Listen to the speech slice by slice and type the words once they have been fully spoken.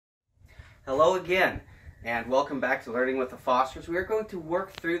Hello again, and welcome back to Learning with the Fosters. We are going to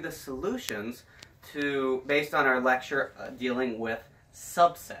work through the solutions based on our lecture dealing with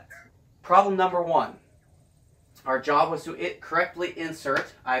subsets. Problem number 1. Our job was to correctly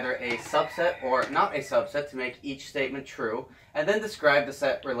insert either a subset or not a subset to make each statement true, and then describe the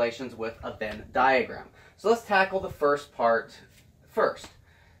set relations with a Venn diagram. So let's tackle the first part first.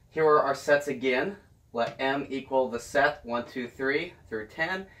 Here are our sets again. Let M equal the set 1, 2, 3 through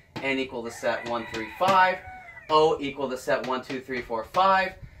 10. N equal the set 1, 3, 5, O equal the set 1, 2, 3, 4,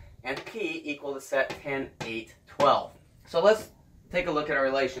 5, and P equal the set 10, 8, 12. So let's take a look at our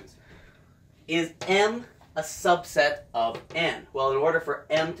relations. Is M a subset of N? Well, in order for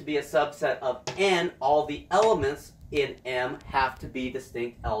M to be a subset of N, all the elements in M have to be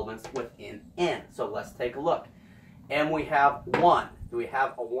distinct elements within N. So let's take a look. M, we have 1. Do we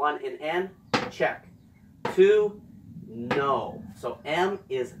have a 1 in N? Check. 2, no. So M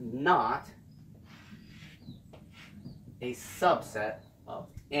is not a subset of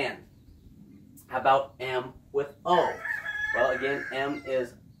N. How about M with O? Well, again, M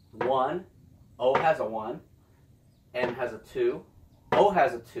is 1. O has a 1. M has a 2. O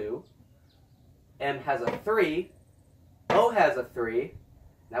has a 2. M has a 3. O has a 3.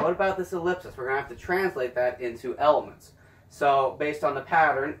 Now what about this ellipsis? We're going to have to translate that into elements. So based on the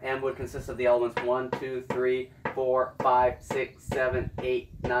pattern, M would consist of the elements 1, 2, 3, 4, 5, 6, 7, 8,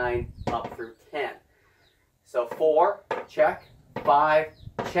 9, up through 10. So 4, check. 5,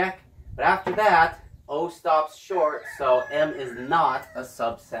 check. But after that, O stops short, so M is not a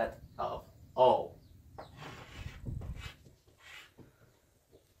subset of O.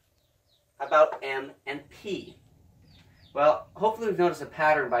 How about M and P? Well, hopefully we've noticed a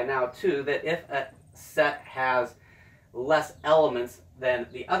pattern by now, too, that if a set has less elements than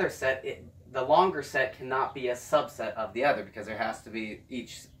the other set, the longer set cannot be a subset of the other, because there has to be,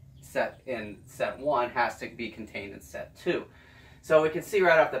 each set in set 1 has to be contained in set 2. So we can see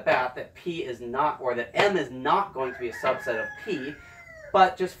right off the bat that P is not, or that M is not going to be a subset of P,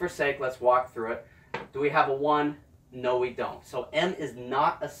 but just for sake, let's walk through it. Do we have a 1? No, we don't. So M is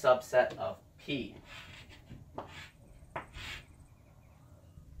not a subset of P.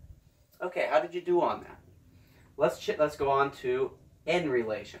 Okay, how did you do on that? Let's go on to N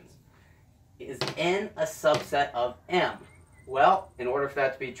relations. Is N a subset of M? Well, in order for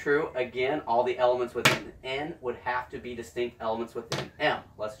that to be true, again, all the elements within N would have to be distinct elements within M.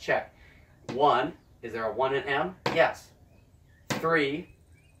 Let's check. 1, is there a 1 in M? Yes. 3,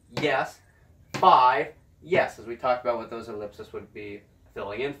 yes. 5, yes, as we talked about what those ellipses would be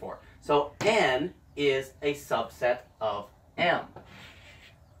filling in for. So N is a subset of M.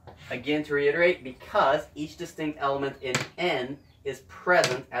 Again, to reiterate, because each distinct element in N is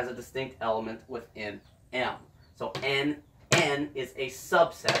present as a distinct element within M. So N is a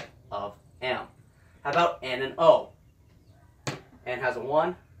subset of M. How about N and O? N has a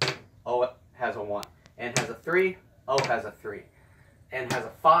 1, O has a 1. N has a 3, O has a 3. N has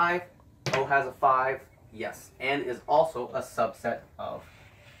a 5, O has a 5. Yes, N is also a subset of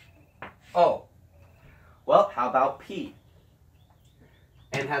O. Well, how about P?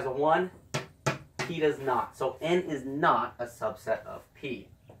 N has a 1, P does not. So N is not a subset of P.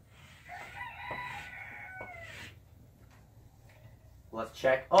 Let's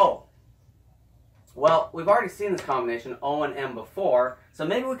check O. Well, we've already seen this combination, O and M, before, so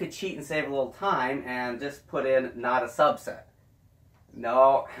maybe we could cheat and save a little time and just put in not a subset.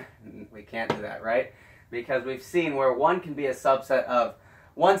 No, we can't do that, right? Because we've seen where 1 can be a subset of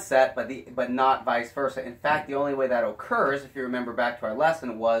one set, but not vice versa. In fact, the only way that occurs, if you remember back to our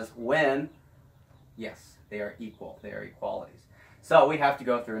lesson, was when, yes, they are equal. They are equalities. So we have to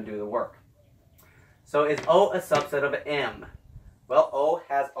go through and do the work. So is O a subset of M? Well, O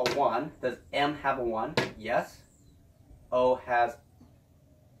has a 1. Does M have a 1? Yes. O has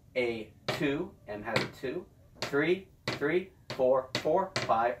a 2. M has a 2. 3, 3, 4, 4,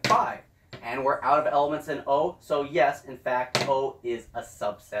 5, 5. And we're out of elements in O, so yes, in fact, O is a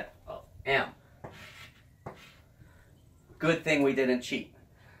subset of M. Good thing we didn't cheat.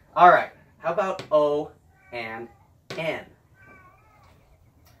 All right, how about O and N?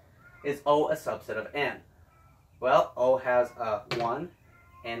 Is O a subset of N? Well, O has a 1,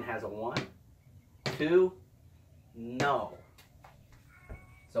 N has a 1, 2, no.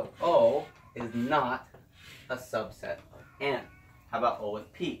 So O is not a subset of N. How about O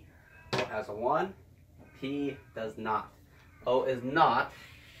with P? O has a 1, P does not. O is not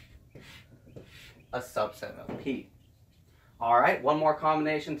a subset of P. All right, one more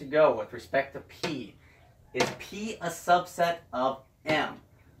combination to go with respect to P. Is P a subset of M?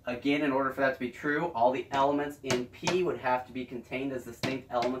 Again, in order for that to be true, all the elements in P would have to be contained as distinct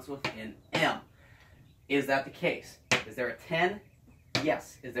elements within M. Is that the case? Is there a 10?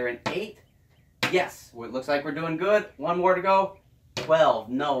 Yes. Is there an 8? Yes. Well, it looks like we're doing good. One more to go. 12.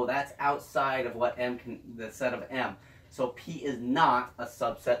 No, that's outside of what M can, the set of M. So P is not a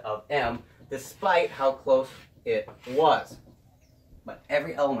subset of M, despite how close it was. But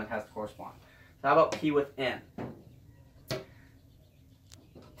every element has to correspond. So how about P with N?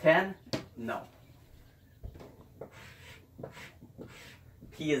 10? No.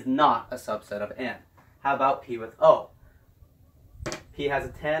 P is not a subset of N. How about P with O? P has a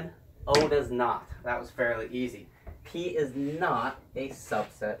 10. O does not. That was fairly easy. P is not a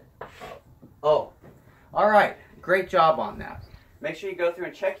subset of O. All right. Great job on that. Make sure you go through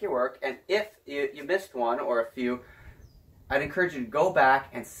and check your work. And if you missed one or a few, I'd encourage you to go back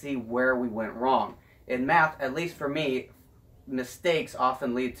and see where we went wrong. In math, at least for me, mistakes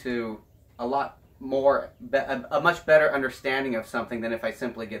often lead to a lot more, a much better understanding of something than if I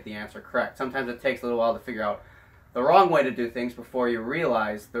simply get the answer correct. Sometimes it takes a little while to figure out the wrong way to do things before you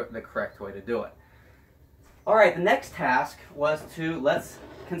realize the correct way to do it. All right, the next task was to let's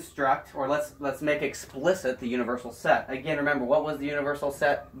construct, or let's make explicit the universal set. Again, remember, what was the universal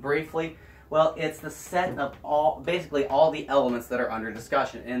set briefly? Well, it's the set of basically all the elements that are under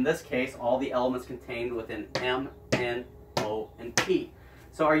discussion. In this case, all the elements contained within M, N, O, and P.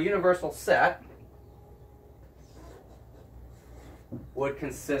 So our universal set would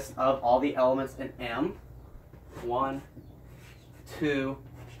consist of all the elements in M. 1, 2,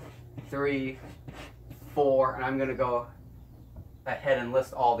 3, 4, and I'm going to go ahead and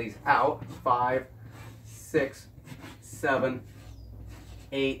list all these out. 5, 6, 7,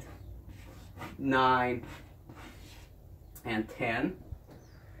 8, 9, and 10.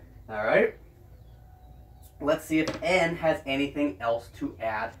 All right. Let's see if N has anything else to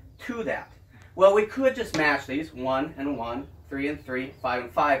add to that. Well, we could just match these, 1 and 1, 3 and 3, 5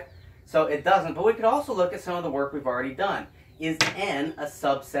 and 5. So it doesn't, but we could also look at some of the work we've already done. Is N a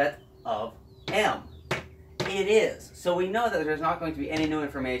subset of M? It is. So we know that there's not going to be any new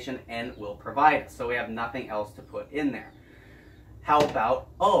information N will provide us. So we have nothing else to put in there. How about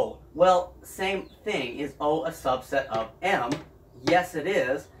O? Well, same thing. Is O a subset of M? Yes, it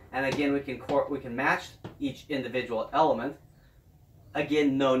is. And again, we can match each individual element.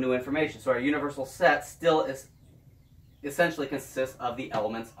 Again, no new information. So our universal set still essentially consists of the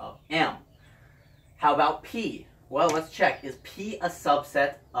elements of M. How about P? Well, let's check. Is P a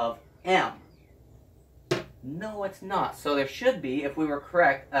subset of M? No, it's not. So there should be, if we were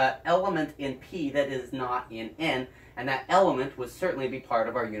correct, an element in P that is not in N, and that element would certainly be part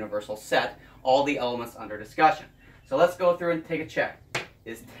of our universal set, all the elements under discussion. So let's go through and take a check.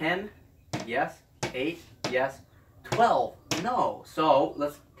 Is 10? Yes. 8? Yes. 12? No. So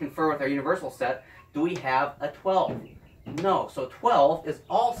let's confer with our universal set. Do we have a 12? No. So 12 is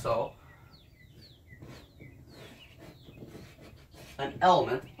also an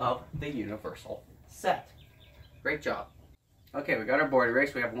element of the universal set. Great job. Okay, we got our board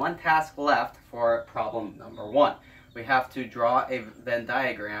erased. We have one task left for problem number 1. We have to draw a Venn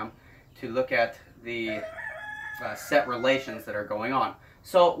diagram to look at the set relations that are going on.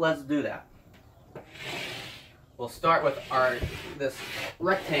 So let's do that. We'll start with this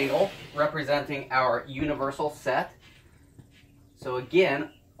rectangle representing our universal set. So again,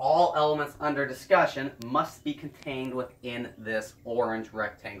 all elements under discussion must be contained within this orange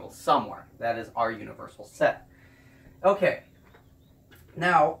rectangle somewhere. That is our universal set. Okay,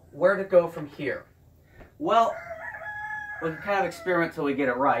 now where to go from here? Well, we can kind of experiment till we get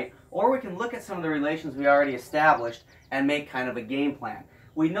it right, or we can look at some of the relations we already established and make kind of a game plan.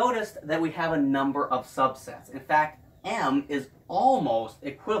 We noticed that we have a number of subsets. In fact, M is almost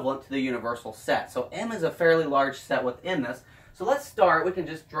equivalent to the universal set. So M is a fairly large set within this. So let's start. We can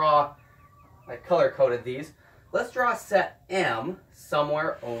just draw, I color-coded these. Let's draw a set M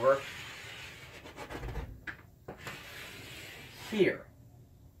somewhere over here.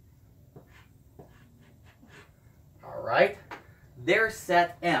 All right. There's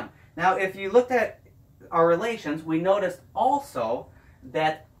set M. Now, if you looked at our relations, we noticed also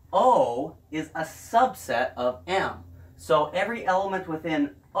that O is a subset of M. So every element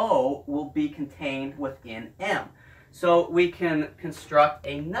within O will be contained within M. So we can construct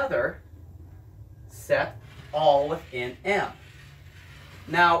another set all within M.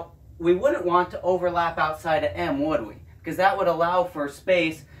 Now, we wouldn't want to overlap outside of M, would we? Because that would allow for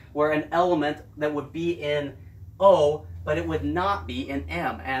space where an element that would be in O, but it would not be in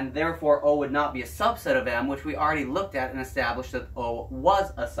M, and therefore O would not be a subset of M, which we already looked at and established that O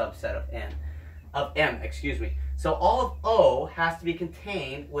was a subset of N. of M, excuse me. So all of O has to be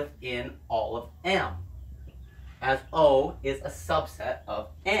contained within all of M, as O is a subset of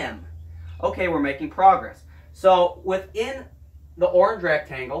M. Okay, we're making progress. So within the orange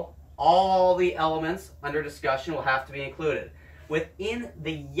rectangle, all the elements under discussion will have to be included. Within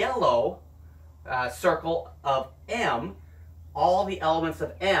the yellow circle of M, all the elements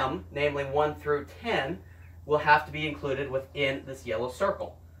of M, namely 1 through 10, will have to be included within this yellow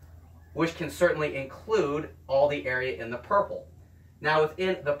circle, which can certainly include all the area in the purple. Now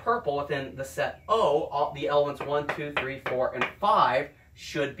within the purple, within the set O, all the elements 1, 2, 3, 4, and 5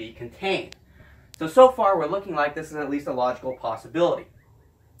 should be contained. So far we're looking like this is at least a logical possibility.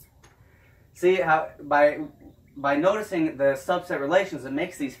 See how by noticing the subset relations, it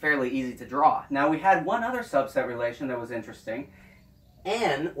makes these fairly easy to draw. Now we had one other subset relation that was interesting.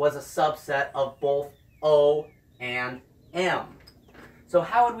 N was a subset of both O and M. So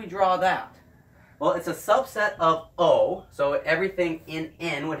how would we draw that? Well, it's a subset of O, so everything in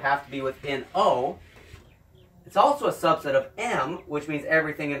N would have to be within O. It's also a subset of M, which means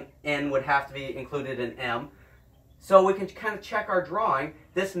everything in N would have to be included in M. So we can kind of check our drawing.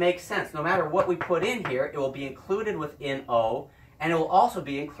 This makes sense. No matter what we put in here, it will be included within O, and it will also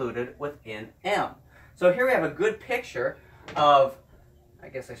be included within M. So here we have a good picture of, I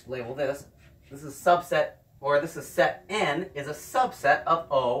guess I should label this. This is subset, or this is set N is a subset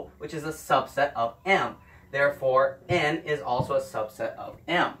of O, which is a subset of M. Therefore, N is also a subset of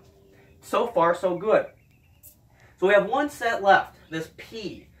M. So far, so good. So we have one set left, this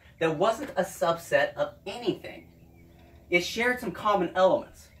P, that wasn't a subset of anything. It shared some common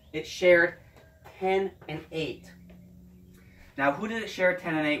elements. It shared 10 and 8. Now, who did it share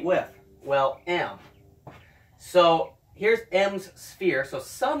 10 and 8 with? Well, M. So here's M's sphere. So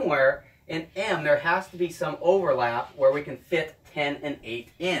somewhere in M, there has to be some overlap where we can fit 10 and 8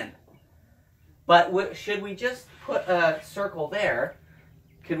 in. But should we just put a circle there?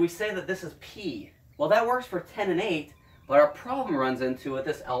 Could we say that this is P? Well, that works for 10 and 8, but our problem runs into with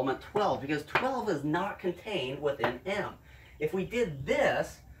this element 12, because 12 is not contained within M. If we did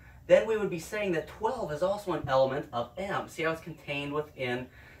this, then we would be saying that 12 is also an element of M. See how it's contained within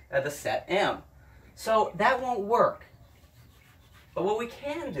the set M. So that won't work. But what we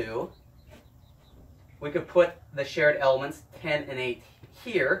can do, we could put the shared elements 10 and 8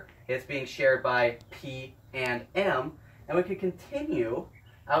 here. It's being shared by P and M. And we could continue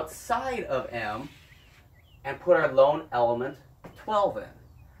outside of M and put our lone element 12 in.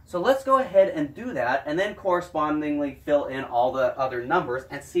 So let's go ahead and do that, and then correspondingly fill in all the other numbers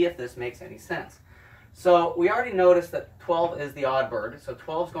and see if this makes any sense. So we already noticed that 12 is the odd bird, so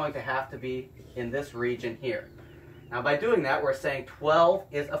 12 is going to have to be in this region here. Now by doing that, we're saying 12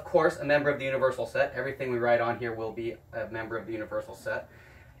 is, of course, a member of the universal set. Everything we write on here will be a member of the universal set.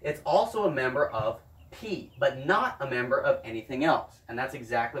 It's also a member of P, but not a member of anything else. And that's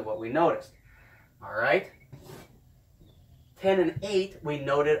exactly what we noticed. All right? 10 and 8, we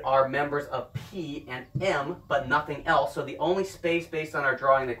noted are members of P and M, but nothing else. So the only space based on our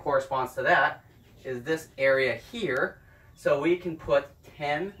drawing that corresponds to that is this area here. So we can put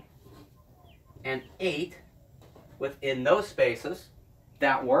 10 and 8 within those spaces.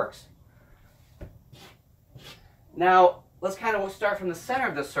 That works. Now, let's kind of start from the center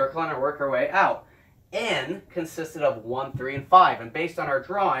of the circle and work our way out. N consisted of 1, 3, and 5. And based on our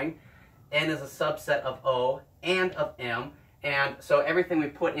drawing, N is a subset of O and of M. And so everything we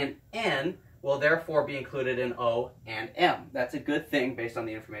put in N will therefore be included in O and M. That's a good thing based on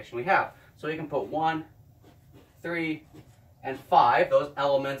the information we have. So we can put 1, 3, and 5. Those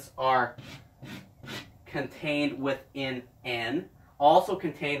elements are contained within N, also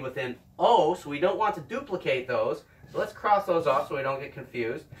contained within O, so we don't want to duplicate those. So let's cross those off so we don't get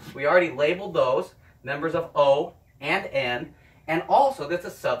confused. We already labeled those, members of O and N, and also that's a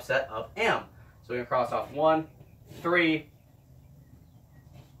subset of M. So we can cross off 1, 3,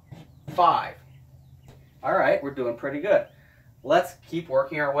 5. All right, we're doing pretty good. Let's keep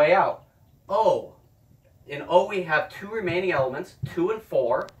working our way out. O. In O, we have 2 remaining elements, 2 and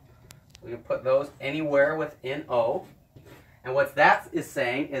 4. We can put those anywhere within O. And what that is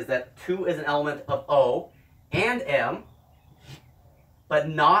saying is that 2 is an element of O and M, but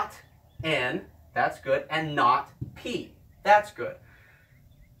not N. That's good. And not P. That's good.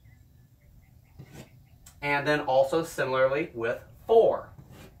 And then also similarly with 4.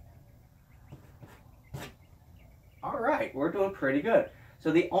 All right, we're doing pretty good.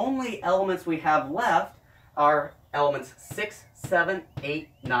 So the only elements we have left are elements 6, 7, 8,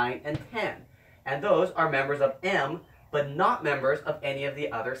 9, and 10. And those are members of M, but not members of any of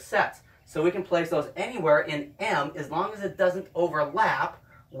the other sets. So we can place those anywhere in M as long as it doesn't overlap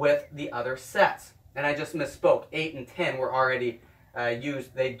with the other sets. And I just misspoke. 8 and 10 were already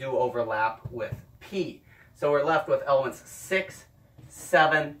used. They do overlap with P. So we're left with elements 6,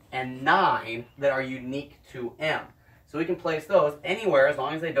 7, and 9 that are unique to M. So we can place those anywhere as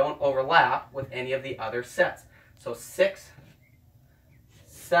long as they don't overlap with any of the other sets. So 6,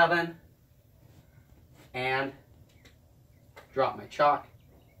 7, and drop my chalk.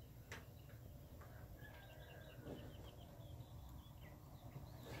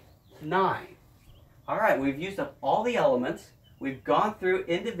 9. All right, we've used up all the elements. We've gone through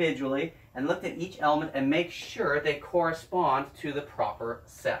individually and looked at each element and make sure they correspond to the proper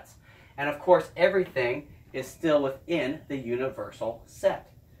sets. And of course, everything is still within the universal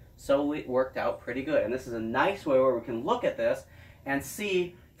set. So it worked out pretty good. And this is a nice way where we can look at this and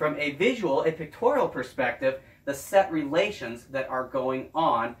see from a visual, a pictorial perspective, the set relations that are going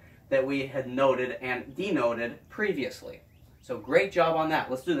on that we had noted and denoted previously. So great job on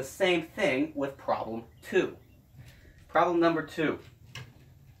that. Let's do the same thing with problem 2. Problem number 2.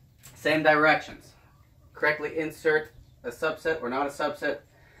 Same directions. Correctly insert a subset or not a subset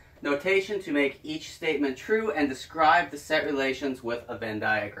notation to make each statement true and describe the set relations with a Venn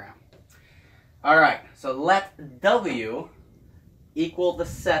diagram. Alright, so let W equal the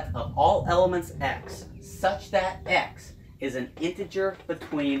set of all elements X such that X is an integer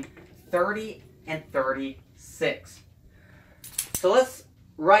between 30 and 36. So let's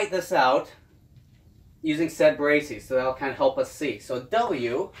write this out using set braces, so that'll kind of help us see. So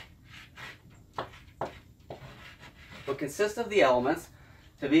W will consist of the elements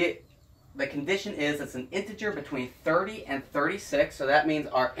to be, the condition is it's an integer between 30 and 36, so that means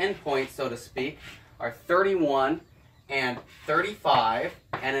our endpoints, so to speak, are 31 and 35,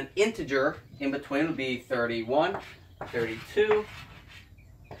 and an integer in between would be 31, 32,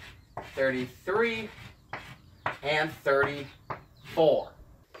 33, and 34.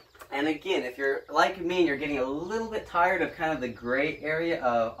 And again, if you're like me and you're getting a little bit tired of kind of the gray area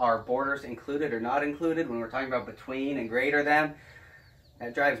of our borders included or not included when we're talking about between and greater than,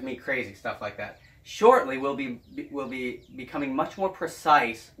 that drives me crazy, stuff like that. Shortly, we'll be becoming much more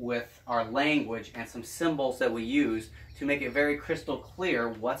precise with our language and some symbols that we use to make it very crystal clear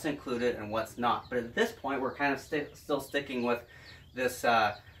what's included and what's not. But at this point, we're kind of still sticking with this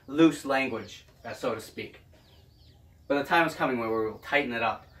loose language, so to speak. But the time is coming where we will tighten it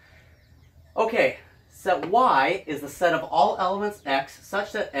up. Okay, set Y is the set of all elements X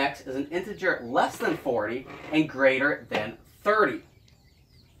such that X is an integer less than 40 and greater than 30.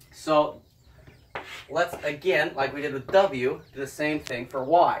 So let's, again, like we did with W, do the same thing for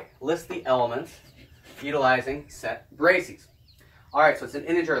Y. List the elements utilizing set braces. Alright, so it's an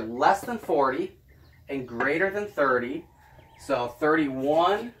integer less than 40 and greater than 30. So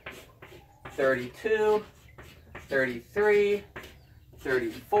 31, 32, 33,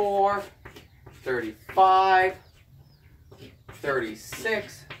 34, 35,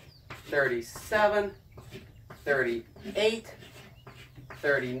 36, 37, 38,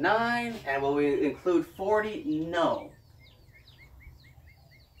 39, and will we include 40? No.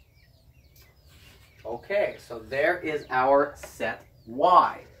 Okay, so there is our set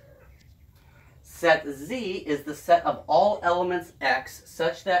Y. Set Z is the set of all elements X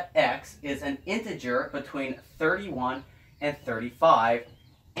such that X is an integer between 31 and 35,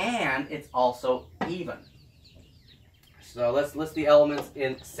 and it's also even. So let's list the elements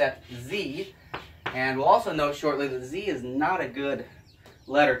in set Z, and we'll also note shortly that Z is not a good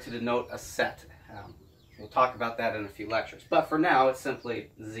letter to denote a set. We'll talk about that in a few lectures, but for now it's simply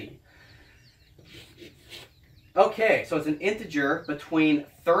Z. Okay, so it's an integer between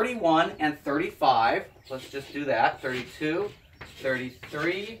 31 and 35. Let's just do that. 32,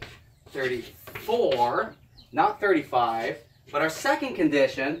 33, 34, not 35, but our second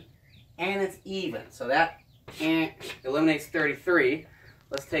condition, and it's even. So that eliminates 33.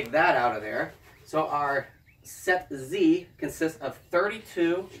 Let's take that out of there. So our set Z consists of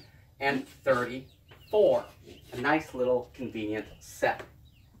 32 and 34. A nice little convenient set.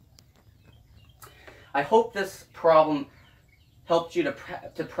 I hope this problem helped you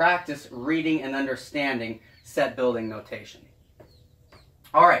to practice reading and understanding set building notation.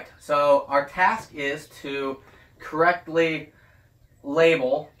 Alright, so our task is to correctly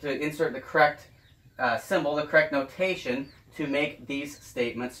label, to insert the correct symbol, the correct notation to make these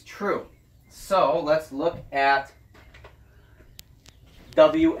statements true. So let's look at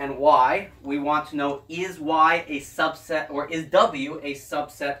W and Y. We want to know, is Y a subset, or is W a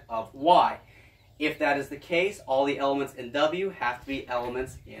subset of Y? If that is the case, all the elements in W have to be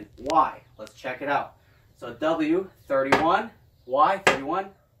elements in Y. Let's check it out. So W, 31, Y, 31,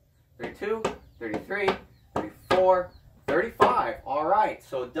 32, 33, 34, 35. All right,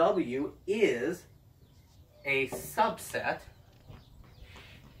 so W is a subset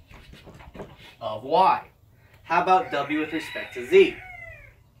of Y. How about W with respect to Z?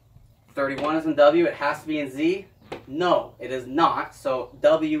 31 is in W, it has to be in Z? No, it is not. So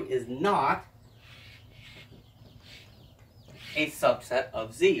W is not a subset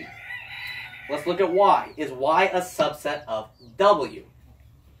of Z. Let's look at Y. Is Y a subset of W?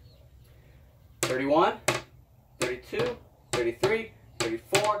 31, 32, 33,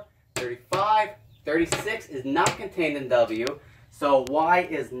 34, 35, 36 is not contained in W, so Y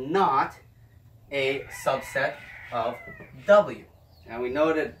is not a subset of W. And we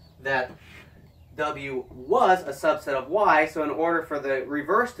noted that W was a subset of Y, so in order for the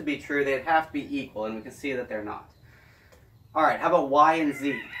reverse to be true, they'd have to be equal, and we can see that they're not. All right, how about Y and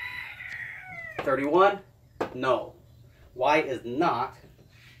Z? 31? No. Y is not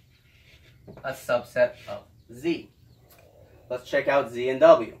a subset of Z. Let's check out Z and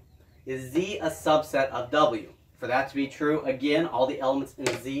W. Is Z a subset of W? For that to be true, again, all the elements in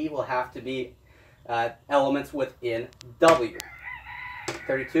Z will have to be elements within W.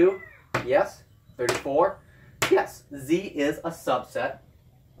 32? Yes. 34? Yes. Z is a subset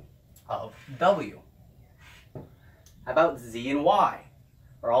of W. How about Z and Y?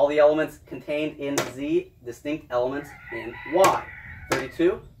 Are all the elements contained in Z distinct elements in Y?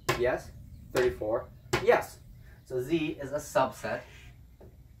 32? Yes. 34? Yes. So Z is a subset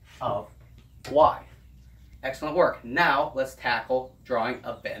of Y. Excellent work. Now let's tackle drawing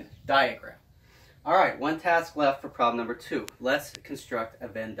a Venn diagram. All right, one task left for problem number 2. Let's construct a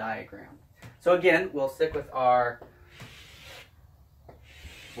Venn diagram. So again, we'll stick with our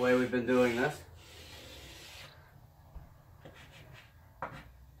way we've been doing this.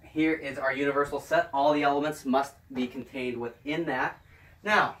 Here is our universal set. All the elements must be contained within that.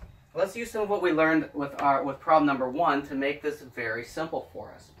 Now, let's use some of what we learned with problem number 1 to make this very simple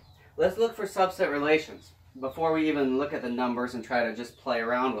for us. Let's look for subset relations before we even look at the numbers and try to just play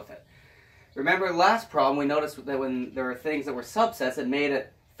around with it. Remember last problem, we noticed that when there were things that were subsets, it made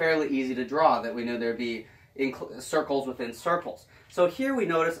it fairly easy to draw, that we knew there'd be circles within circles. So here we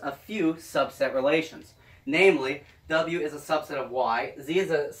notice a few subset relations. Namely, W is a subset of Y, Z is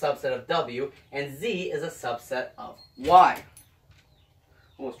a subset of W, and Z is a subset of Y.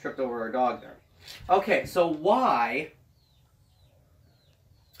 Almost tripped over our dog there. Okay, so Y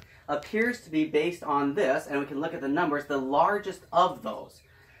appears to be based on this, and we can look at the numbers, the largest of those.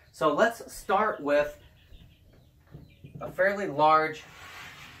 So let's start with a fairly large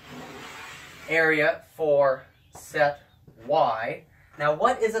area for set Y. Now,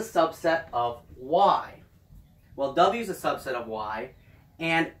 what is a subset of Y? Well, W is a subset of Y,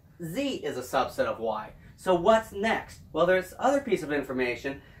 and Z is a subset of Y. So what's next? Well, there's other piece of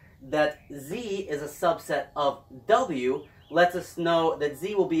information that Z is a subset of W, lets us know that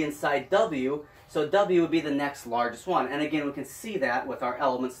Z will be inside W, so W would be the next largest one. And again, we can see that with our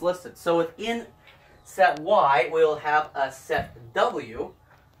elements listed. So within set Y, we'll have a set W.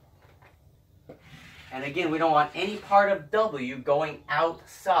 And again, we don't want any part of W going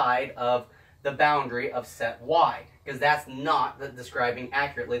outside of the boundary of set Y, because that's not describing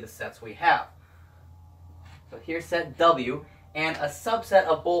accurately the sets we have. So here's set W, and a subset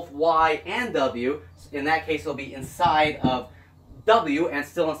of both Y and W, in that case it'll be inside of W and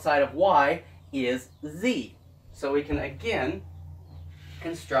still inside of Y, is Z. So we can again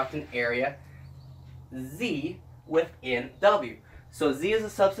construct an area Z within W. So Z is a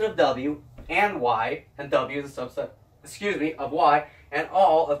subset of W and Y, and W is a subset, of Y, and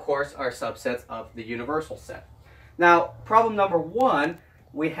all, of course, are subsets of the universal set. Now, problem number 1,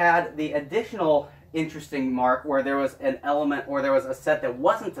 we had the additional interesting mark where there was an element, or there was a set that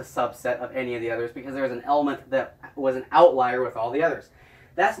wasn't a subset of any of the others because there was an element that was an outlier with all the others.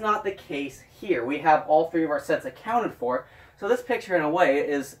 That's not the case here. We have all 3 of our sets accounted for, so this picture in a way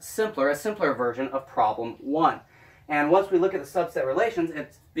is simpler, a simpler version of problem 1. And once we look at the subset relations,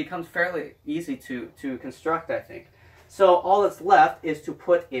 it becomes fairly easy to construct, I think. So all that's left is to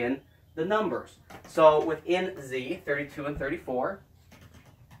put in the numbers. So within Z, 32 and 34.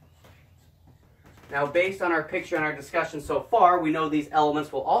 Now, based on our picture and our discussion so far, we know these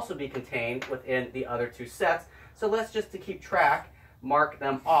elements will also be contained within the other 2 sets. So let's just, to keep track, mark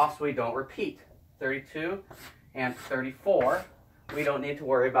them off so we don't repeat. 32 and 34, we don't need to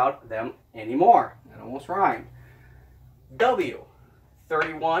worry about them anymore. That almost rhymed. W,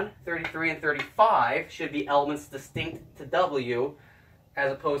 31, 33, and 35 should be elements distinct to W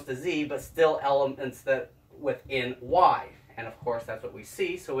as opposed to Z, but still elements that within Y. And of course, that's what we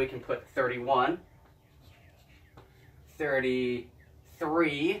see, so we can put 31,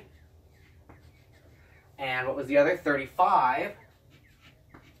 33, And what was the other? 35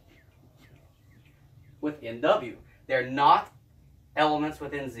 within W. They're not elements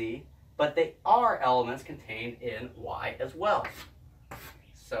within Z, but they are elements contained in Y as well.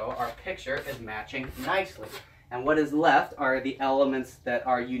 So our picture is matching nicely. And what is left are the elements that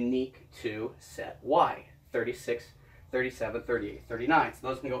are unique to set Y. 36, 37, 38, 39. So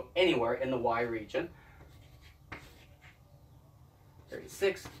those can go anywhere in the Y region.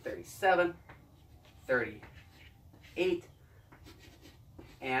 36, 37, 38,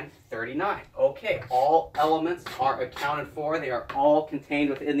 and 39. Okay, all elements are accounted for. They are all contained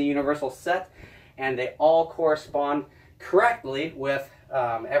within the universal set, and they all correspond correctly with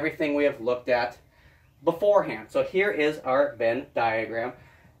everything we have looked at beforehand. So here is our Venn diagram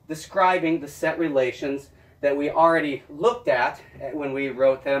describing the set relations that we already looked at when we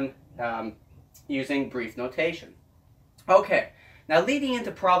wrote them using brief notation. Okay, now leading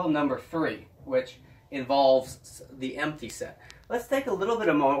into problem number 3, which involves the empty set. Let's take a little bit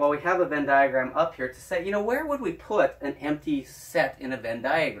of a moment while we have a Venn diagram up here to say, you know, where would we put an empty set in a Venn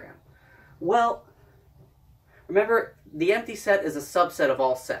diagram? Well, remember, the empty set is a subset of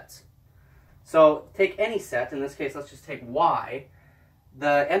all sets. So take any set, in this case let's just take Y,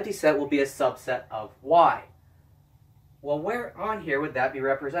 the empty set will be a subset of Y. Well, where on here would that be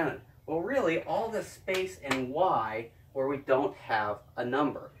represented? Well, really, all the space in Y where we don't have a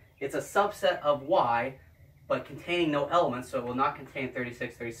number. It's a subset of Y, but containing no elements, so it will not contain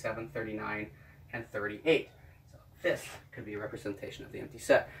 36, 37, 39, and 38. So this could be a representation of the empty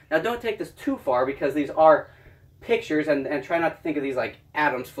set. Now don't take this too far because these are pictures, and try not to think of these like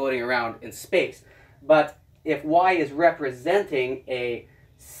atoms floating around in space. But if Y is representing a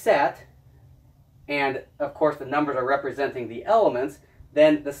set, and of course the numbers are representing the elements,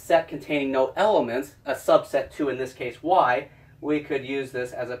 then the set containing no elements, a subset to, in this case, Y, we could use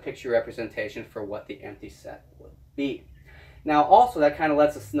this as a picture representation for what the empty set would be. Now also that kind of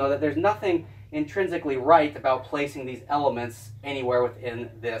lets us know that there's nothing intrinsically right about placing these elements anywhere within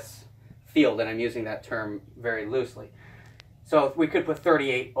this field, and I'm using that term very loosely. So we could put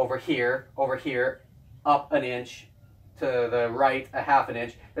 38 over here, up an inch, to the right a half an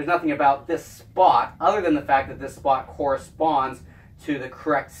inch. There's nothing about this spot other than the fact that this spot corresponds to the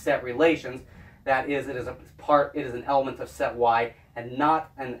correct set relations. That is, it is an element of set Y and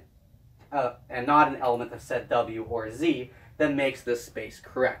not an element of set W or Z that makes this space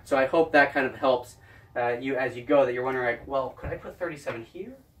correct. So I hope that kind of helps you as you go, that you're wondering, like, well, could I put 37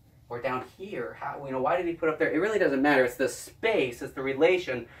 here or down here? How, you know, why did he put up there? It really doesn't matter. It's the space, it's the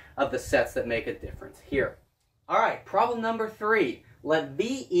relation of the sets that make a difference here. All right, problem number 3. Let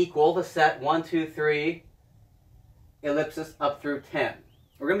V equal the set 1, 2, 3, ellipsis up through 10.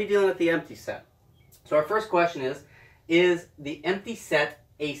 We're going to be dealing with the empty set. So our first question is the empty set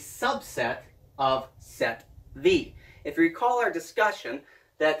a subset of set V? If you recall our discussion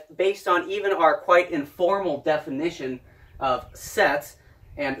that based on even our quite informal definition of sets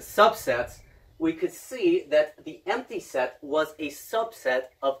and subsets, we could see that the empty set was a subset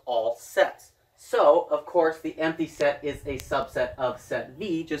of all sets. So, of course, the empty set is a subset of set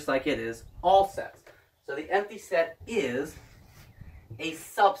V, just like it is all sets. So the empty set is a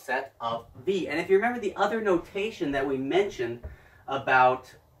subset of V. And if you remember the other notation that we mentioned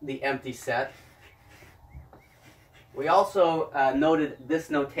about the empty set, we also noted this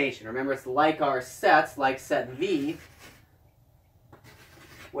notation. Remember, it's like our sets, like set V,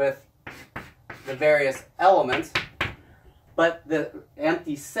 with the various elements, but the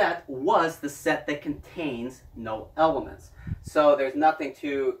empty set was the set that contains no elements. So there's nothing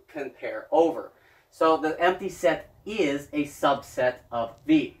to compare over. So the empty set is a subset of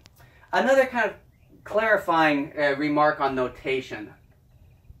V. Another kind of clarifying remark on notation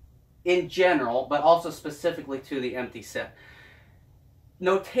in general, but also specifically to the empty set.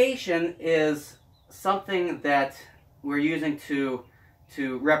 Notation is something that we're using to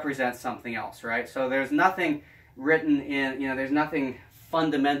represent something else, right? So there's nothing written in, there's nothing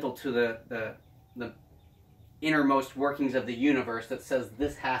fundamental to the innermost workings of the universe that says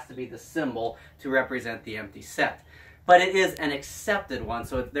this has to be the symbol to represent the empty set. But it is an accepted one,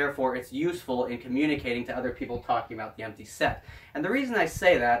 so therefore it's useful in communicating to other people talking about the empty set. And the reason I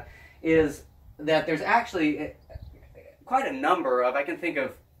say that is that there's actually quite a number of, I can think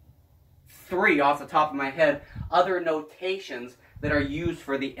of 3 off the top of my head, other notations that are used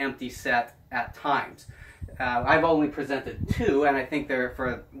for the empty set at times. I've only presented 2, and I think they're,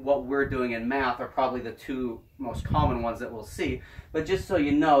 for what we're doing in math, are probably the 2 most common ones that we'll see. But just so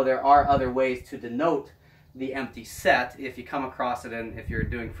you know, there are other ways to denote the empty set if you come across it, and if you're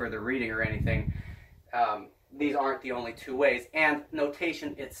doing further reading or anything. These aren't the only 2 ways. And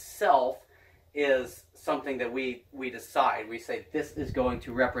notation itself is something that we decide. We say this is going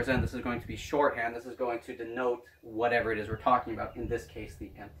to represent, this is going to be shorthand, this is going to denote whatever it is we're talking about, in this case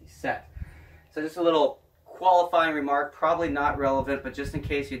the empty set. So just a little qualifying remark, probably not relevant, but just in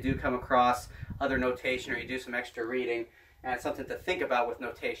case you do come across other notation or you do some extra reading, and it's something to think about with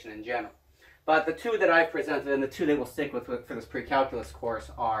notation in general. But the two that I've presented and the two that we'll stick with for this pre-calculus course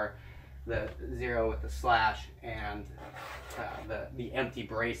are the 0 with the slash and the empty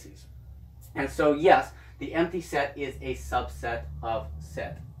braces. And so yes, the empty set is a subset of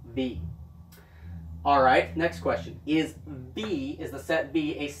set V. All right, next question. Is the set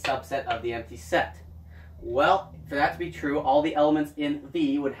V a subset of the empty set? Well, for that to be true, all the elements in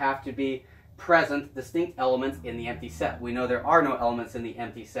V would have to be present, distinct elements in the empty set. We know there are no elements in the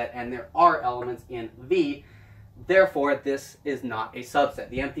empty set, and there are elements in V. Therefore, this is not a subset.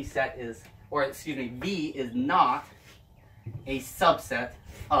 The empty set is, or excuse me, V is not a subset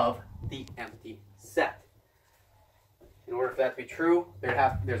of the empty set. In order for that to be true,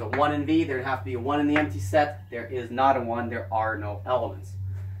 there's a 1 in V, there'd have to be a 1 in the empty set. There is not a 1, there are no elements.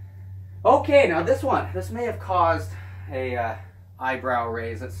 Okay, now this one. This may have caused a eyebrow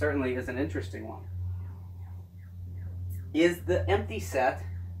raise. It certainly is an interesting one. Is the empty set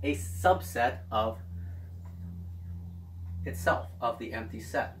a subset of itself, of the empty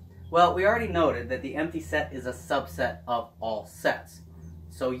set? Well, we already noted that the empty set is a subset of all sets.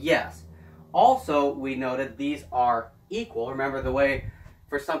 So yes. Also, we noted these are equal. Remember, the way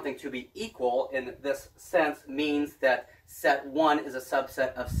for something to be equal in this sense means that set 1 is a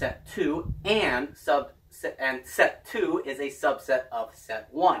subset of set 2 and set 2 is a subset of set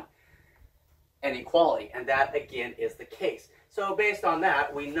 1. An equality, and that again is the case. So based on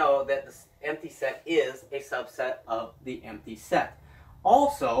that, we know that the empty set is a subset of the empty set.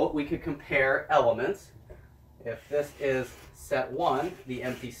 Also, we could compare elements. If this is set 1, the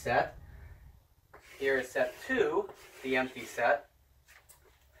empty set, here is set 2, the empty set,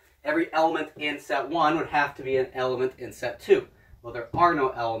 every element in set 1 would have to be an element in set 2. Well, there are no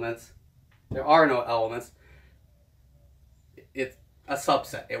elements. There are no elements. It's a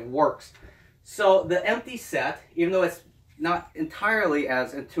subset. It works. So the empty set, even though it's not entirely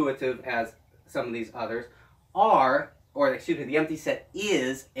as intuitive as some of these others, the empty set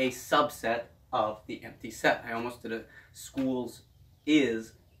is a subset of the empty set. I almost did a schools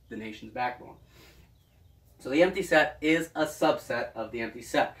is the nation's backbone. So the empty set is a subset of the empty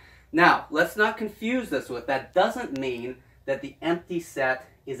set. Now, let's not confuse this with, that doesn't mean that the empty set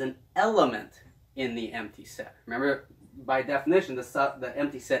is an element in the empty set. Remember, by definition, the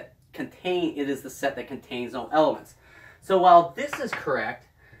empty set is the set that contains no elements. So while this is correct,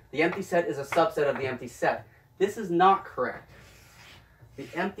 the empty set is a subset of the empty set, this is not correct. The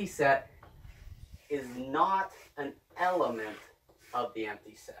empty set is not an element of the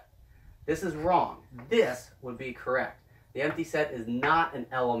empty set. This is wrong. This would be correct. The empty set is not an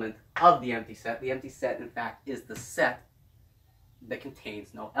element of the empty set. The empty set, in fact, is the set that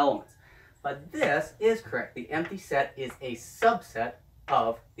contains no elements. But this is correct. The empty set is a subset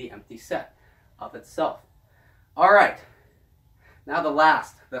of the empty set of itself. All right. Now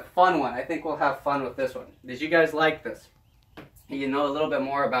the fun one. I think we'll have fun with this one. Did you guys like this? You know a little bit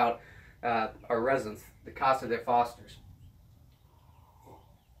more about our residents, the Casa de Fosters.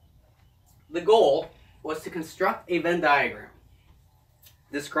 The goal was to construct a Venn diagram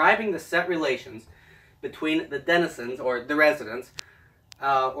describing the set relations between the denizens, or the residents,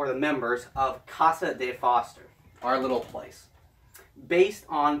 or the members of Casa de Foster, our little place, based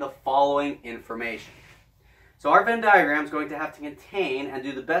on the following information. So our Venn diagram is going to have to contain and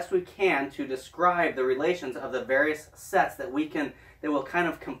do the best we can to describe the relations of the various sets that will kind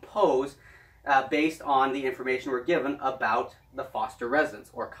of compose based on the information we're given about the Foster residence,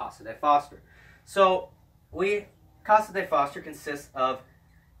 or Casa de Foster. So Casa de Foster consists of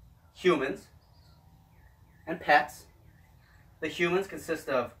humans and pets. The humans consist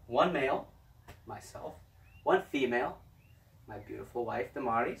of one male, myself, one female, my beautiful wife,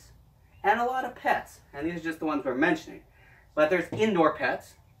 Damaris, and a lot of pets. And these are just the ones we're mentioning. But there's indoor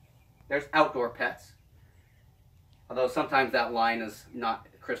pets, there's outdoor pets, although sometimes that line is not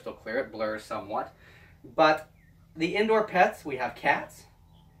crystal clear, it blurs somewhat. But the indoor pets, we have cats,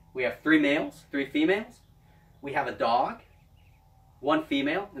 we have 3 males, 3 females, we have a dog, 1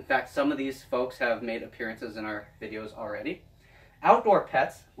 female. In fact, some of these folks have made appearances in our videos already. Outdoor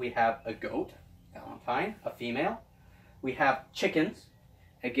pets, we have a goat, Valentine, a female. We have chickens.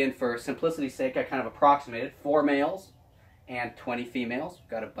 Again, for simplicity's sake, I kind of approximated 4 males and 20 females. We've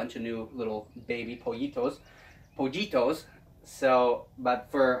got a bunch of new little baby pollitos. So, but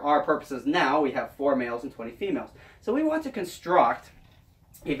for our purposes now, we have 4 males and 20 females. So we want to construct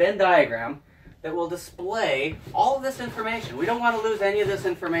a Venn diagram that will display all of this information. We don't want to lose any of this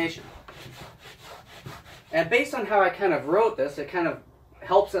information. And based on how I kind of wrote this, it kind of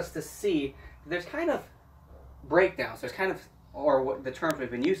helps us to see there's kind of breakdowns. There's kind of, or what the terms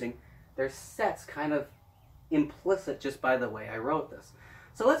we've been using, there's sets kind of implicit just by the way I wrote this.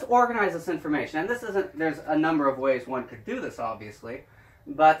 So let's organize this information. And this isn't, there's a number of ways one could do this, obviously.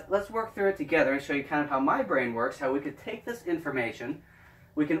 But let's work through it together and show you kind of how my brain works, how we could take this information,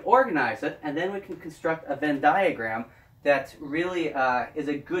 we can organize it, and then we can construct a Venn diagram that really is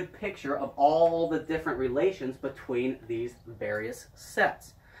a good picture of all the different relations between these various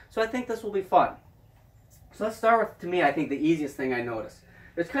sets. So I think this will be fun. So let's start with, to me, I think the easiest thing I noticed.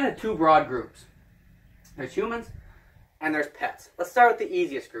 There's kind of two broad groups. There's humans and there's pets. Let's start with the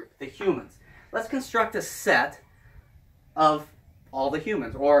easiest group, the humans. Let's construct a set of all the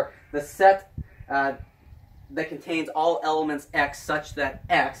humans, or the set that contains all elements X such that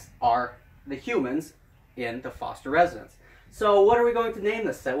X are the humans in the foster residence. So what are we going to name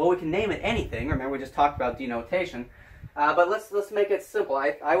this set? Well, we can name it anything. Remember, we just talked about denotation. But let's make it simple.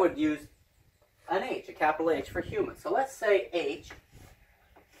 I would use an H, a capital H for humans. So let's say H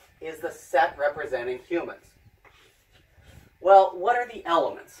is the set representing humans. Well, what are the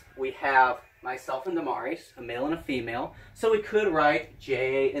elements? We have myself and Damaris, a male and a female. So we could write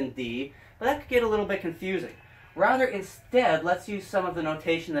J and D, but that could get a little bit confusing. Rather, instead, let's use some of the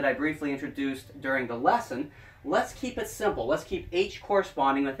notation that I briefly introduced during the lesson. Let's keep it simple. Let's keep H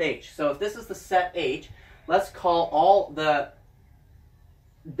corresponding with H. So if this is the set H, let's call all the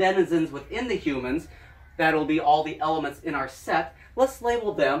denizens within the humans, that'll be all the elements in our set, let's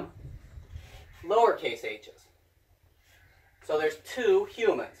label them lowercase h's. So there's two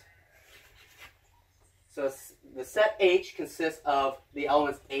humans. So the set H consists of the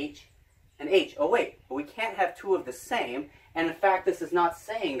elements H and H. Oh wait, but we can't have two of the same, and in fact this is not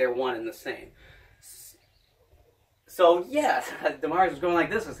saying they're one and the same. So yes, Damaris was going like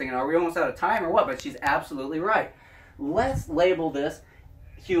this, I was thinking, are we almost out of time or what? But she's absolutely right. Let's label this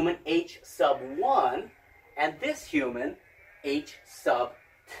human H sub 1 and this human H sub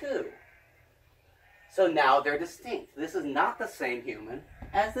 2. So now they're distinct. This is not the same human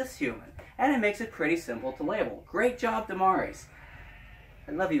as this human. And it makes it pretty simple to label. Great job, Damaris.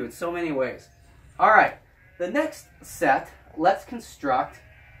 I love you in so many ways. All right, the next set, let's construct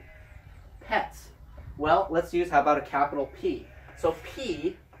pets. Well, let's use, how about a capital P? So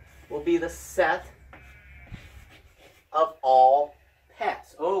P will be the set of all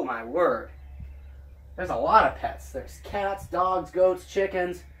pets. Oh my word. There's a lot of pets. There's cats, dogs, goats,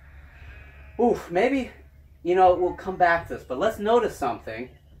 chickens. Oof, maybe, you know, we'll come back to this, but let's notice something,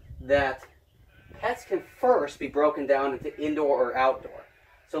 that pets can first be broken down into indoor or outdoor.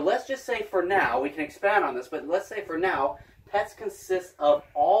 So let's just say for now, we can expand on this, but let's say for now, pets consist of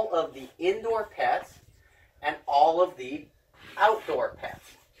all of the indoor pets and all of the outdoor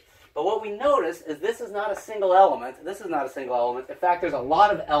pets. But what we notice is this is not a single element. This is not a single element. In fact, there's a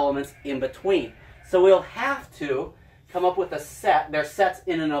lot of elements in between. So we'll have to come up with a set. They're sets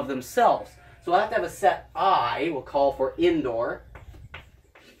in and of themselves. So we'll have to have a set I, we'll call for indoor.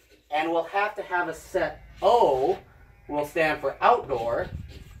 And we'll have to have a set O, will stand for outdoor.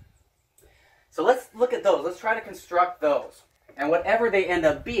 So let's look at those. Let's try to construct those. And whatever they end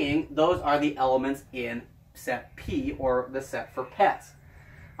up being, those are the elements in set P, or the set for pets.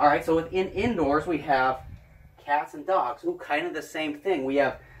 All right, so within indoors, we have cats and dogs. Ooh, kind of the same thing. We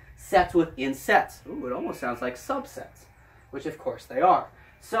have sets within sets. Ooh, it almost sounds like subsets, which of course they are.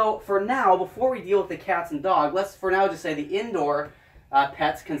 So for now, before we deal with the cats and dog, let's for now just say the indoor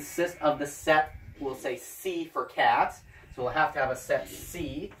pets consist of the set, we'll say C for cats. So we'll have to have a set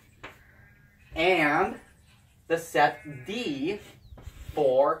C. And the set D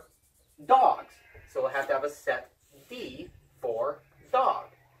for dogs. So we'll have to have a set D for dog.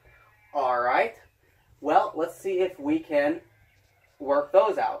 All right. Well, let's see if we can work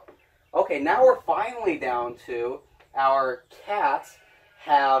those out. Okay, now we're finally down to our cats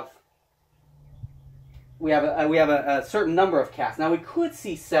we have a certain number of cats. Now we could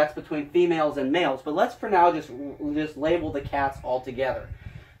see sets between females and males, but let's for now just label the cats all together.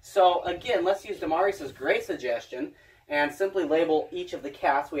 So again, let's use Damaris' great suggestion and simply label each of the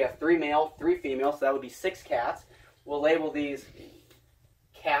cats. We have 3 male, 3 female, so that would be 6 cats. We'll label these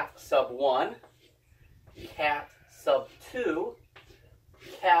cat sub 1, cat sub 2,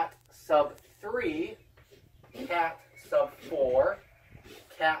 cat sub 3, cat sub 4,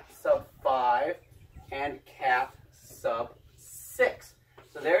 cat sub 5, and cat sub 6.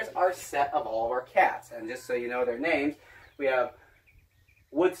 So there's our set of all of our cats. And just so you know their names, we have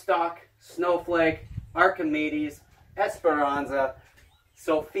Woodstock, Snowflake, Archimedes, Esperanza,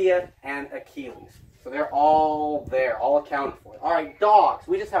 Sophia, and Achilles. So they're all there, all accounted for. All right, dogs.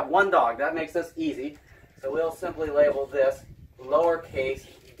 We just have one dog. That makes this easy. So we'll simply label this lowercase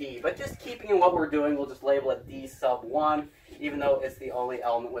d. But just keeping in what we're doing, we'll just label it d sub 1, even though it's the only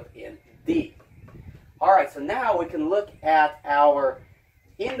element within d. All right, so now we can look at our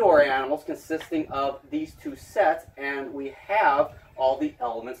indoor animals consisting of these two sets, and we have all the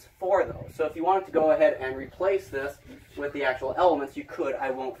elements for those. So if you wanted to go ahead and replace this with the actual elements, you could.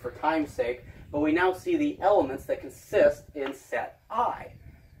 I won't for time's sake. But we now see the elements that consist in set I.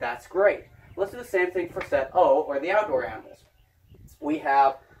 That's great. Let's do the same thing for set O, or the outdoor animals. We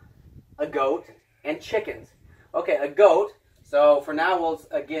have a goat and chickens. Okay, a goat. So for now, we'll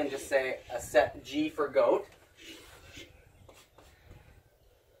again just say a set G for goat.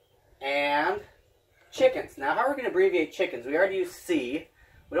 And chickens. Now, how are we going to abbreviate chickens? We already use C.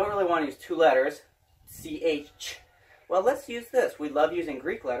 We don't really want to use two letters. C-H. Well, let's use this. We love using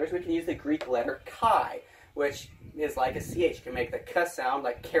Greek letters. We can use the Greek letter chi, which is like a CH. You can make the K sound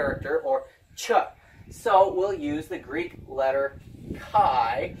like character or ch. So we'll use the Greek letter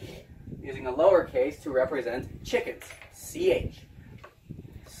chi, using a lowercase, to represent chickens. CH.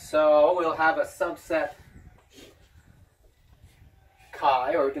 So we'll have a subset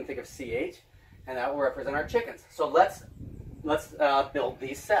chi, or we can think of CH, and that will represent our chickens. So let's build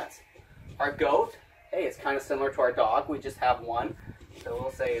these sets. Our goat, hey, it's kind of similar to our dog. We just have one. So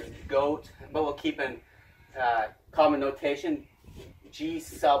we'll say it's goat, but we'll keep in common notation G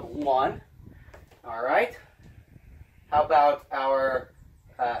sub 1. All right. How about our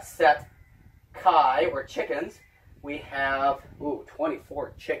set chi, or chickens? We have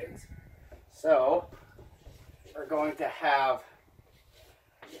 24 chickens. So we're going to have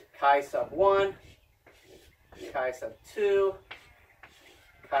chi sub 1, chi sub 2,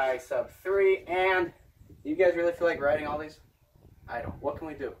 chi sub 3, and do you guys really feel like writing all these? I don't. What can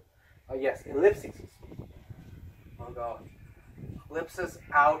we do? Oh yes, ellipses. We'll go ellipses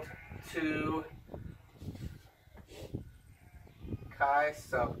out to chi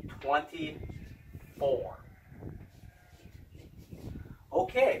sub 24.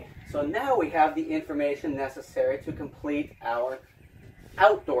 Okay, so now we have the information necessary to complete our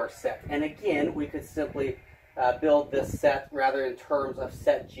outdoor set. And again, we could simply build this set rather in terms of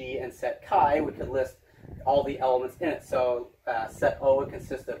set G and set chi. We could list all the elements in it. So set O would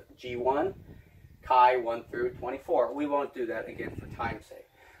consist of G1, chi 1 through 24. We won't do that again for time's sake.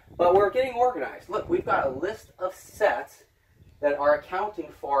 But we're getting organized. Look, we've got a list of sets that are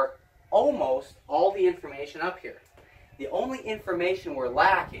accounting for almost all the information up here. The only information we're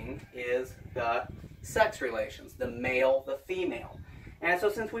lacking is the sex relations, the male, the female. And so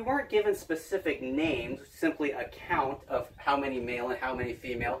since we weren't given specific names, simply a count of how many male and how many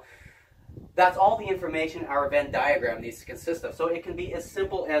female, that's all the information our Venn diagram needs to consist of. So it can be as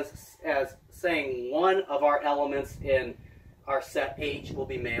simple as saying one of our elements in our set H will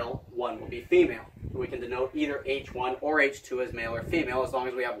be male, one will be female. We can denote either H1 or H2 as male or female as long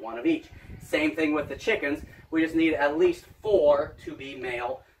as we have one of each. Same thing with the chickens. We just need at least 4 to be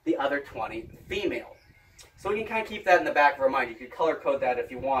male, the other 20 female. So we can kind of keep that in the back of our mind. You could color code that if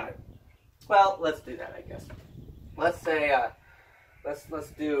you wanted. Well, let's do that, I guess. Let's say,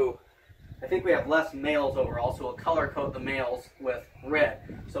 let's do, I think we have less males overall, so we'll color code the males with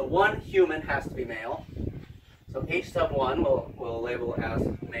red. So one human has to be male. So H sub 1 we'll label as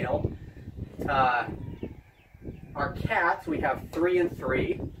male. Our cats, we have 3 and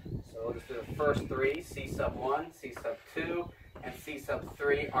 3. So we'll just do the first 3, C sub 1, C sub 2, and C sub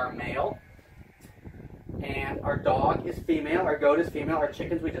 3 are male. And our dog is female, our goat is female, our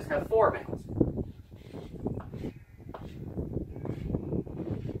chickens, we just have 4 males.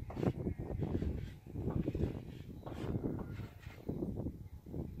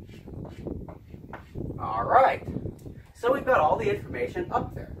 All right, so we've got all the information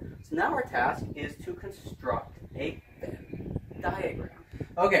up there. So now our task is to construct a Venn diagram.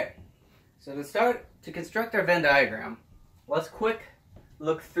 Okay, so to construct our Venn diagram, let's quick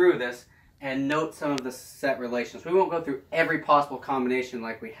look through this and note some of the set relations. We won't go through every possible combination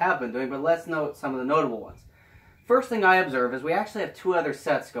like we have been doing, but let's note some of the notable ones. First thing I observe is we actually have 2 other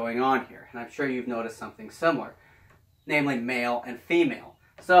sets going on here, and I'm sure you've noticed something similar, namely male and female.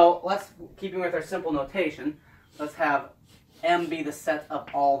 So let's, keeping with our simple notation, let's have M be the set of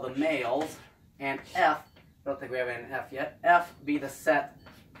all the males, and F, I don't think we have an F yet, F be the set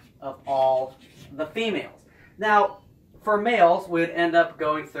of all the females. Now, for males, we'd end up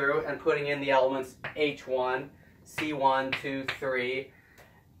going through and putting in the elements H1, C1, 2, 3,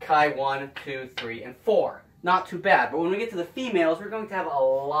 chi 1, 2, 3, and 4. Not too bad, but when we get to the females, we're going to have a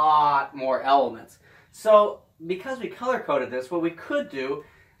lot more elements. So because we color-coded this, what we could do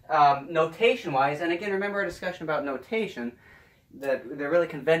notation-wise, and again, remember our discussion about notation, that they're really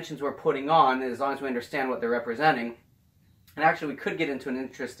conventions we're putting on as long as we understand what they're representing. And actually, we could get into an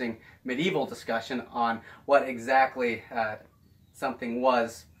interesting medieval discussion on what exactly something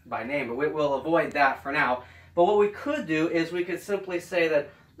was by name, but we'll avoid that for now. But what we could do is we could simply say that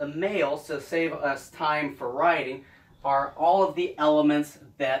the males, to save us time for writing, are all of the elements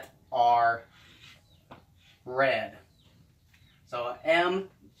that are red. So M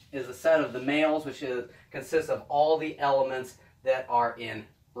is a set of the males, which consists of all the elements that are in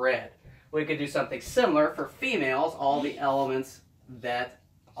red. We could do something similar for females, all the elements that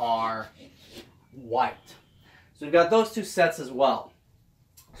are white. So we've got those two sets as well.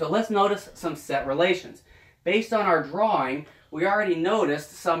 So let's notice some set relations. Based on our drawing, we already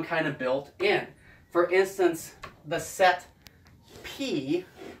noticed some kind of built-in. For instance, the set P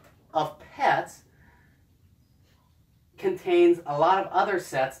of pets contains a lot of other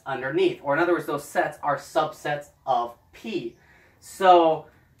sets underneath. Or in other words, those sets are subsets of P. So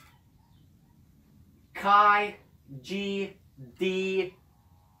Chi, G, D,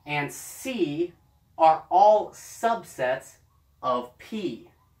 and C are all subsets of P.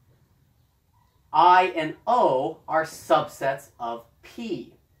 I and O are subsets of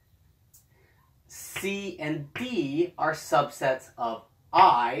P. C and D are subsets of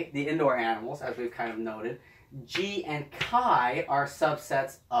I, the indoor animals, as we've kind of noted. G and Chi are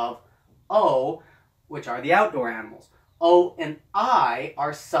subsets of O, which are the outdoor animals. O and I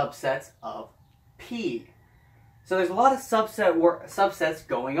are subsets of P. So there's a lot of subsets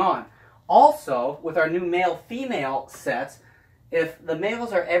going on. Also, with our new male-female sets, if the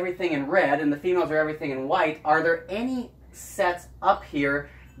males are everything in red and the females are everything in white, are there any sets up here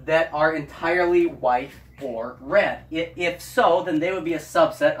that are entirely white or red? If so, then they would be a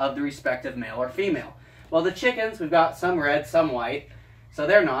subset of the respective male or female. Well, the chickens, we've got some red, some white, so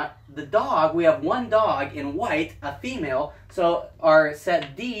they're not. The dog, we have one dog in white, a female, so our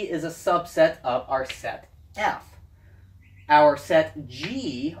set D is a subset of our set F. Our set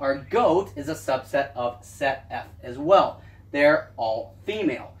G, our goat, is a subset of set F as well. They're all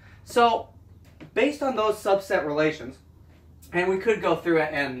female. So, based on those subset relations, and we could go through it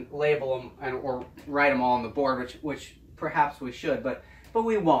and label them or write them all on the board, which perhaps we should, but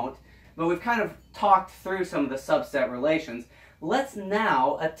we won't. But we've kind of talked through some of the subset relations. Let's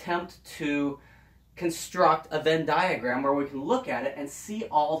now attempt to construct a Venn diagram where we can look at it and see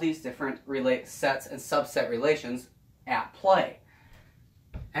all these different sets and subset relations at play.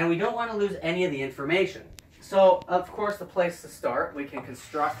 And we don't want to lose any of the information. So, of course, the place to start, we can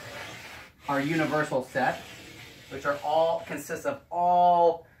construct our universal set, which consists of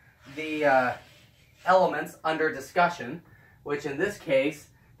all the elements under discussion, which in this case,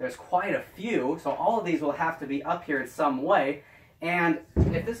 there's quite a few, so all of these will have to be up here in some way. And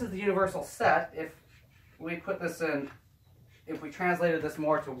if this is the universal set, if we put this in, if we translated this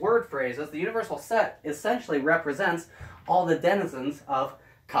more to word phrases, the universal set essentially represents all the denizens of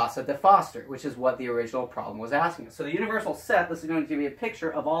Casa de Foster, which is what the original problem was asking us. So the universal set, this is going to give you a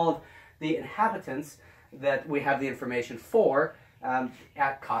picture of all of the inhabitants that we have the information for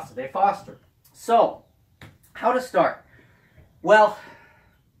at Casa de Foster. So, how to start? Well,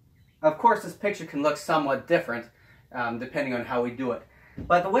 of course, this picture can look somewhat different depending on how we do it.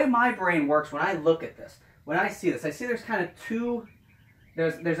 But the way my brain works when I look at this, when I see this, I see there's kind of two,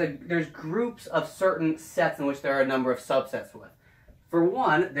 there's groups of certain sets in which there are a number of subsets with. For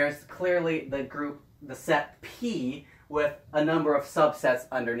one, there's clearly the set P with a number of subsets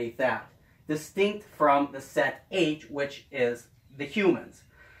underneath that, distinct from the set H, which is the humans.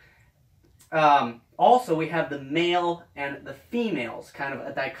 Also, we have the male and the females, kind of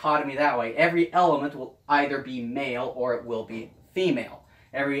a dichotomy that way. Every element will either be male or it will be female.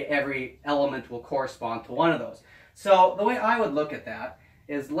 Every element will correspond to one of those. So the way I would look at that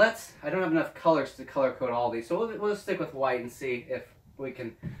is I don't have enough colors to color code all these, so we'll just stick with white and see if we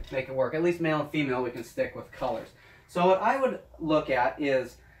can make it work. At least male and female, we can stick with colors. So what I would look at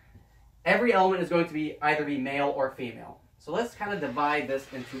is every element is going to either be male or female. So let's kind of divide this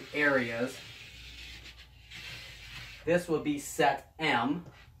into areas. This will be set M,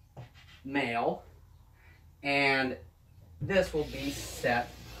 male, and this will be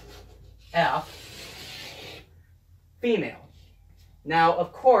set F, female. Now,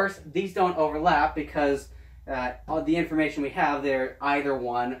 of course, these don't overlap because the information we have, they're either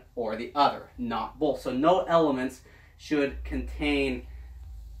one or the other, not both. So no elements should contain,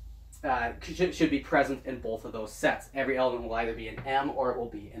 should be present in both of those sets. Every element will either be an M or it will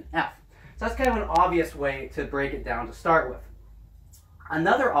be an F. So that's kind of an obvious way to break it down to start with.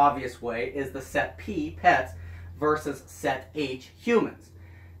 Another obvious way is the set P, pets, versus set H, humans.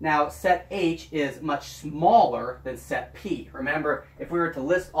 Now, set H is much smaller than set P. Remember, if we were to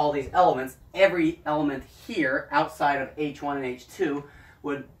list all these elements, every element here outside of H1 and H2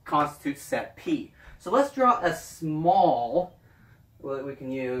 would constitute set P. So let's draw a small, well, we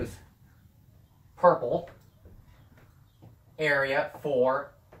can use purple, area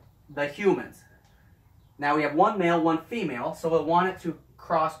for the humans. Now we have one male, one female, so we'll want it to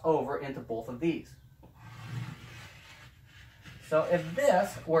cross over into both of these. So if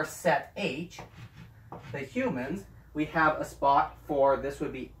this were set H, the humans, we have a spot for, this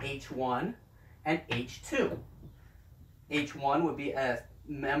would be H1 and H2. H1 would be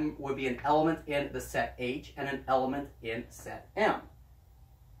an element in the set H and an element in set M.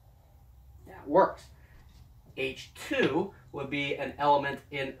 That works. H2 would be an element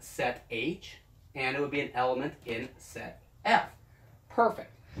in set H, and it would be an element in set F.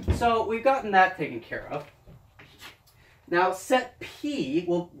 Perfect. So we've gotten that taken care of. Now set P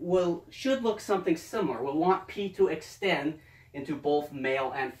should look something similar. We'll want P to extend into both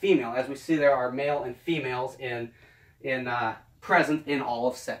male and female. As we see, there are male and females present in all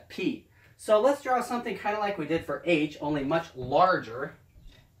of set P. So let's draw something kind of like we did for H, only much larger,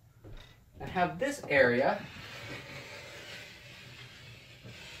 and have this area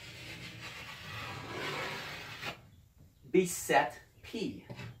be set P.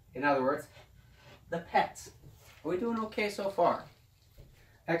 In other words, the pets. Are we doing okay so far?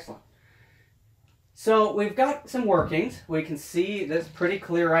 Excellent. So we've got some workings. We can see this pretty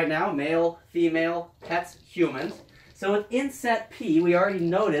clear right now. Male, female, pets, humans. So within set P, we already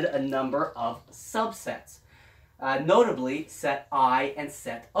noted a number of subsets. Notably, set I and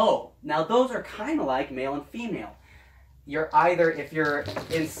set O. Now those are kind of like male and female. If you're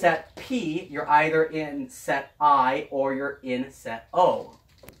in set P, you're either in set I or you're in set O.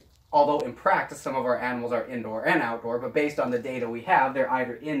 Although in practice, some of our animals are indoor and outdoor, but based on the data we have, they're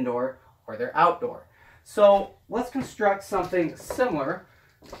either indoor or they're outdoor. So let's construct something similar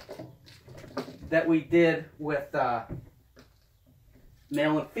that we did with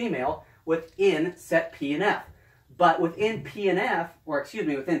male and female within set P and F. But within P and F, or excuse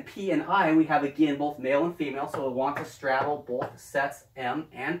me, within P and I, we have again both male and female, so we'll want to straddle both sets M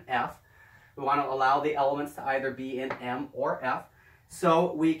and F. We want to allow the elements to either be in M or F.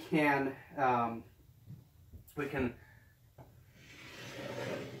 So we can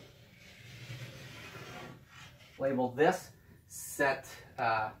label this set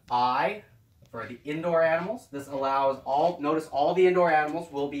I for the indoor animals. This allows notice all the indoor animals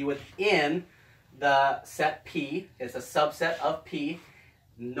will be within the set P. It's a subset of P.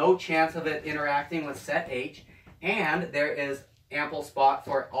 No chance of it interacting with set H. And there is ample spot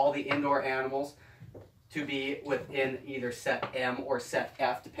for all the indoor animals to be within either set M or set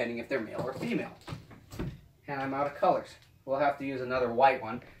F, depending if they're male or female. And I'm out of colors. We'll have to use another white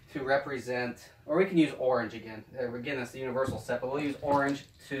one to represent, or we can use orange again. Again, that's the universal set, but we'll use orange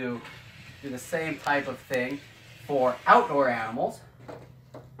to do the same type of thing for outdoor animals.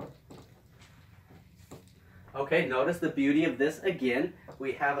 Okay, notice the beauty of this again.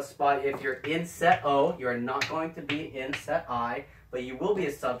 We have a spot, if you're in set O, you're not going to be in set I, but you will be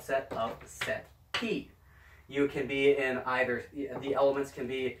a subset of set P. You can be in either, the elements can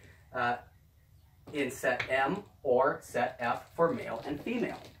be in set M or set F for male and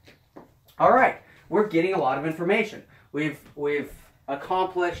female. All right, we're getting a lot of information. We've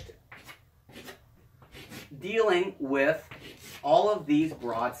accomplished dealing with all of these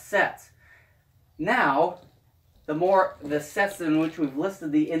broad sets. Now, the sets in which we've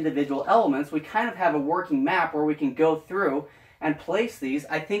listed the individual elements, we kind of have a working map where we can go through and place these,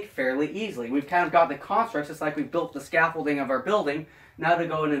 I think, fairly easily. We've kind of got the constructs, it's like we've built the scaffolding of our building. Now to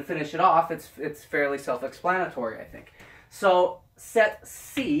go in and finish it off, it's fairly self-explanatory, I think. So set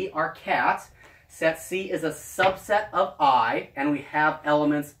C are cats. Set C is a subset of I, and we have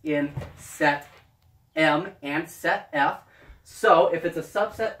elements in set M and set F. So if it's a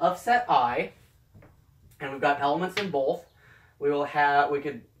subset of set I, and we've got elements in both, we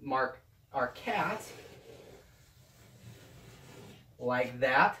could mark our cats like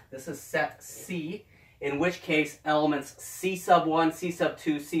that. This is set C, in which case elements C sub 1, C sub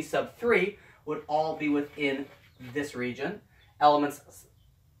 2, C sub 3 would all be within this region. Elements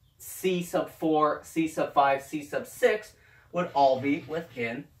C sub 4, C sub 5, C sub 6 would all be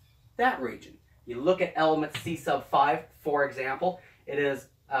within that region. You look at element C sub 5, for example, it is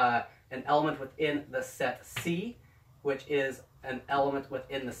an element within the set C, which is an element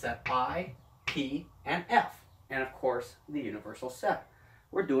within the set I, P, and F. And of course, the universal set.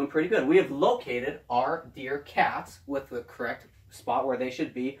 We're doing pretty good. We have located our dear cats with the correct spot where they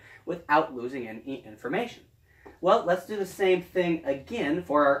should be without losing any information. Well, let's do the same thing again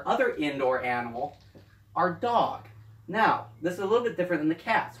for our other indoor animal, our dog. Now, this is a little bit different than the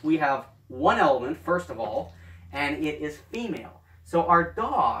cats. We have one element, first of all, and it is female. So our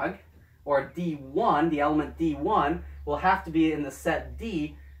dog, or D1, the element D1, will have to be in the set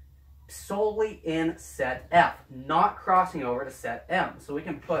D solely in set F, not crossing over to set M. So we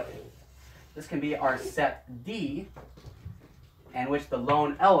can put, this can be our set D, and which the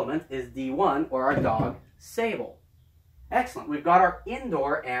lone element is D1, or our dog, Sable. Excellent. We've got our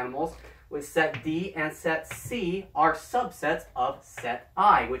indoor animals with set D and set C are subsets of set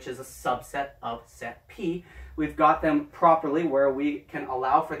I, which is a subset of set P. We've got them properly where we can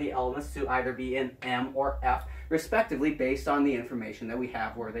allow for the elements to either be in M or F, respectively, based on the information that we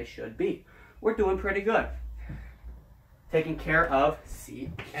have where they should be. We're doing pretty good. Taking care of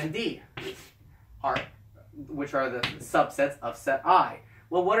C and D, which are the subsets of set I.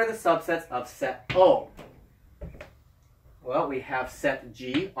 Well, what are the subsets of set O? Well, we have set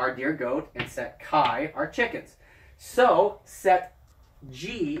G, our dear goat, and set Chi, our chickens. So, set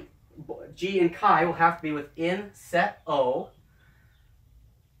G and Chi will have to be within set O,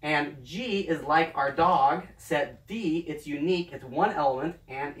 and G is like our dog. Set D, it's unique, it's one element,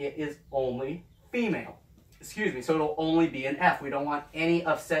 and it is only female. Excuse me, so it'll only be in F. We don't want any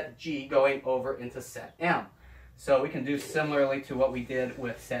of set G going over into set M. So we can do similarly to what we did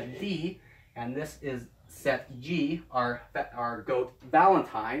with set D, and this is set G, our goat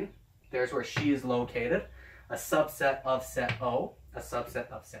Valentine. There's where she is located. A subset of set O, a subset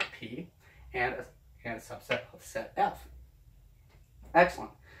of set P, and a subset of set F.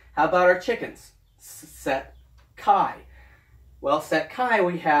 Excellent. How about our chickens? Set Chi. Well, set Chi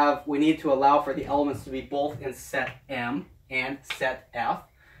we need to allow for the elements to be both in set M and set F,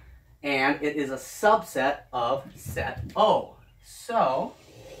 and it is a subset of set O. So,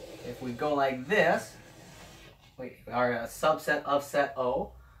 if we go like this, we are a subset of set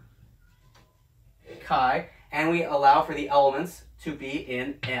O, Chi, and we allow for the elements to be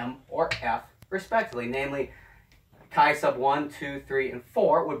in M or F, respectively. Namely, Chi sub 1, 2, 3, and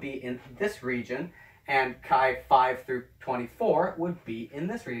 4 would be in this region, and Chi 5 through 24 would be in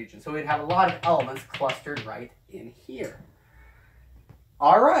this region. So we'd have a lot of elements clustered right in here.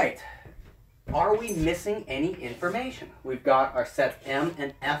 All right. Are we missing any information? We've got our sets M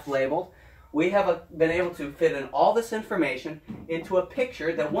and F labeled. We have been able to fit in all this information into a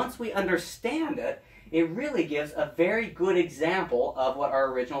picture that once we understand it, it really gives a very good example of what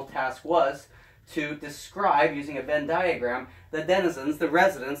our original task was, to describe, using a Venn diagram, the denizens, the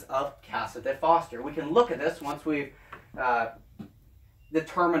residents of Casa de Foster. We can look at this once we've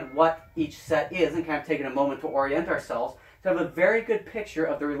determined what each set is and kind of taken a moment to orient ourselves, to have a very good picture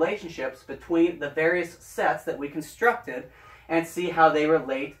of the relationships between the various sets that we constructed and see how they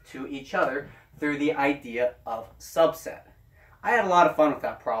relate to each other through the idea of subset. I had a lot of fun with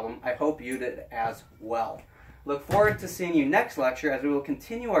that problem. I hope you did as well. Look forward to seeing you next lecture as we will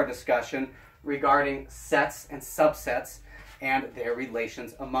continue our discussion regarding sets and subsets and their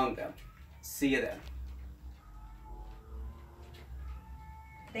relations among them. See you then.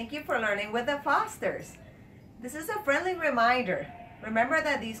 Thank you for learning with the Fosters. This is a friendly reminder. Remember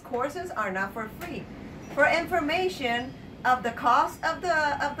that these courses are not for free. For information of the cost of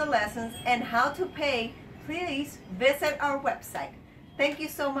the lessons and how to pay, please visit our website. Thank you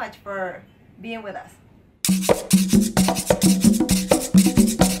so much for being with us.